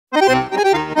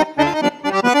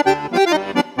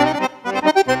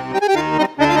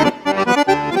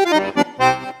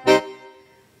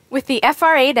the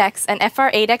FR-8X and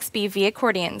FR-8XB V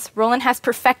accordions, Roland has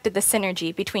perfected the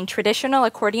synergy between traditional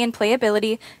accordion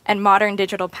playability and modern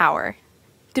digital power.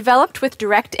 Developed with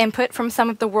direct input from some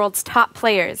of the world's top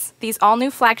players, these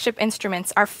all-new flagship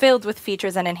instruments are filled with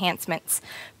features and enhancements,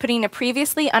 putting a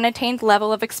previously unattained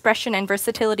level of expression and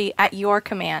versatility at your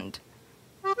command.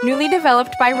 Newly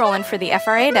developed by Roland for the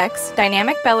FR-8X,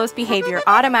 dynamic bellows behavior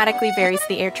automatically varies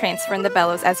the air transfer in the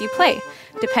bellows as you play,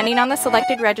 depending on the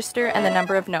selected register and the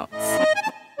number of notes.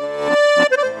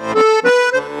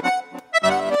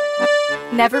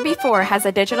 Never before has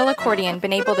a digital accordion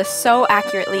been able to so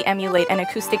accurately emulate an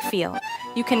acoustic feel.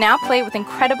 You can now play with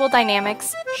incredible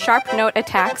dynamics, sharp note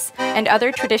attacks, and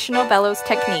other traditional bellows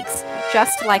techniques,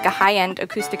 just like a high-end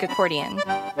acoustic accordion.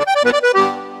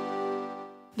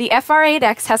 The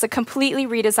FR-8X has a completely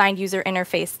redesigned user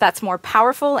interface that's more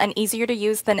powerful and easier to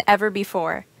use than ever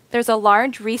before. There's a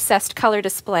large recessed color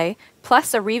display,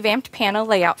 plus a revamped panel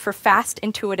layout for fast,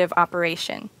 intuitive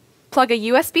operation. Plug a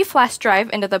USB flash drive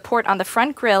into the port on the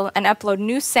front grille and upload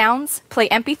new sounds, play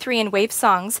MP3 and WAV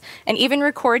songs, and even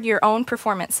record your own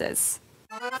performances.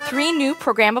 3 new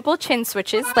programmable chin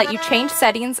switches let you change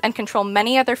settings and control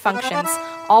many other functions,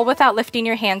 all without lifting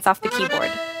your hands off the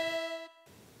keyboard.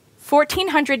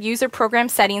 1,400 user program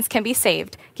settings can be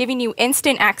saved, giving you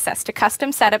instant access to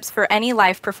custom setups for any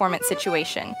live performance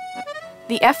situation.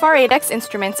 The FR-8X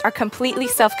instruments are completely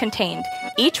self-contained,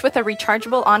 each with a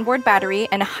rechargeable onboard battery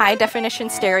and a high-definition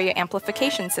stereo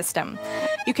amplification system.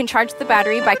 You can charge the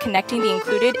battery by connecting the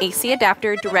included AC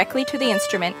adapter directly to the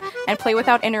instrument and play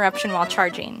without interruption while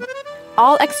charging.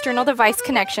 All external device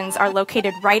connections are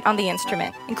located right on the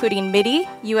instrument, including MIDI,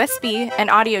 USB, and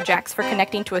audio jacks for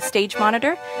connecting to a stage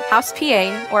monitor, house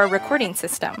PA, or a recording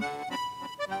system.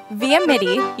 Via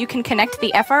MIDI, you can connect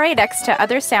the FR-8X to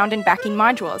other sound and backing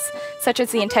modules, such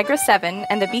as the Integra 7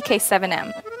 and the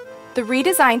BK7M. The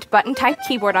redesigned button-type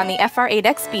keyboard on the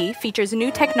FR-8XB features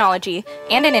new technology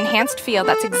and an enhanced feel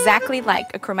that's exactly like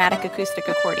a chromatic acoustic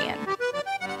accordion.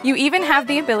 You even have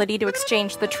the ability to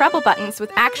exchange the treble buttons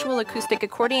with actual acoustic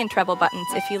accordion treble buttons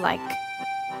if you like.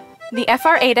 The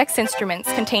FR-8X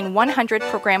instruments contain 100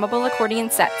 programmable accordion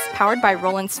sets powered by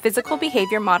Roland's physical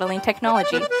behavior modeling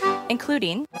technology,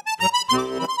 including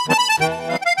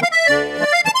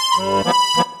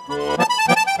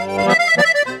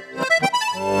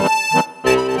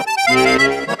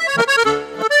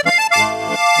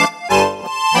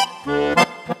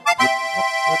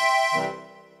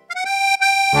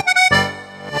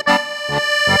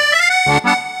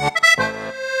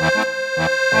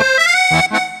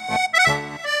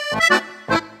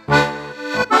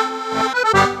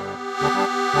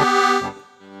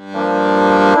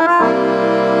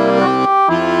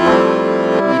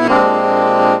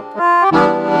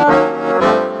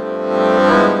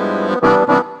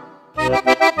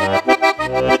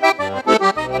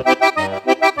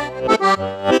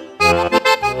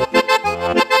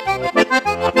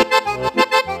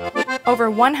over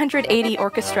 180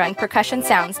 orchestra and percussion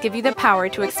sounds give you the power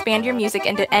to expand your music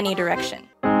into any direction.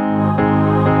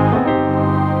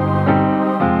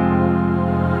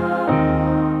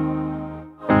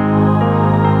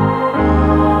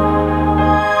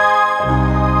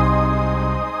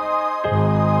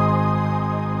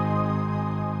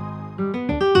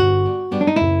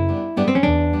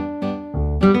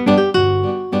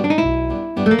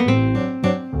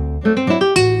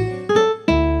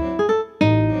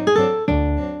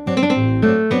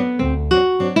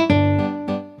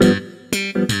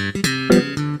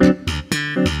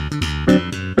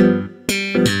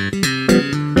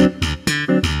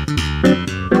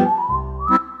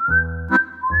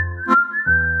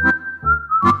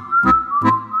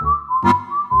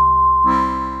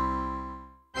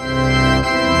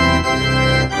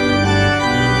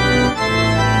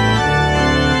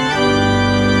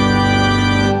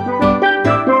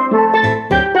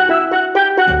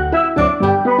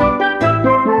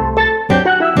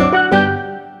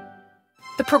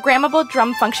 The programmable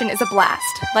drum function is a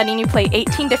blast, letting you play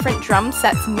 18 different drum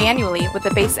sets manually with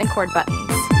the bass and chord buttons.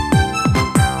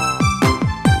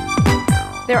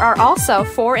 There are also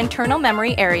 4 internal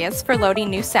memory areas for loading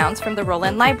new sounds from the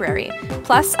Roland library,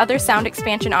 plus other sound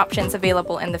expansion options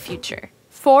available in the future.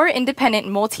 4 independent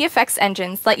multi-effects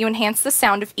engines let you enhance the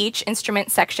sound of each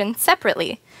instrument section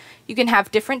separately. You can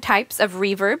have different types of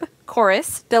reverb,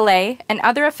 chorus, delay, and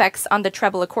other effects on the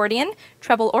treble accordion,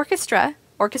 treble orchestra,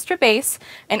 orchestra bass,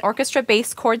 and orchestra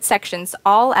bass chord sections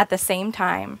all at the same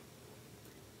time.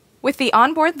 With the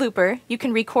onboard looper, you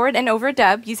can record and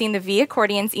overdub using the V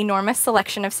accordion's enormous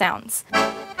selection of sounds.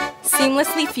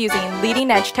 Seamlessly fusing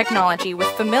leading-edge technology with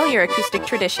familiar acoustic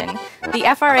tradition, the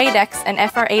FR-8X and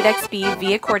FR-8XB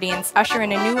V accordions usher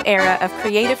in a new era of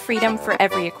creative freedom for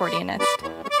every accordionist.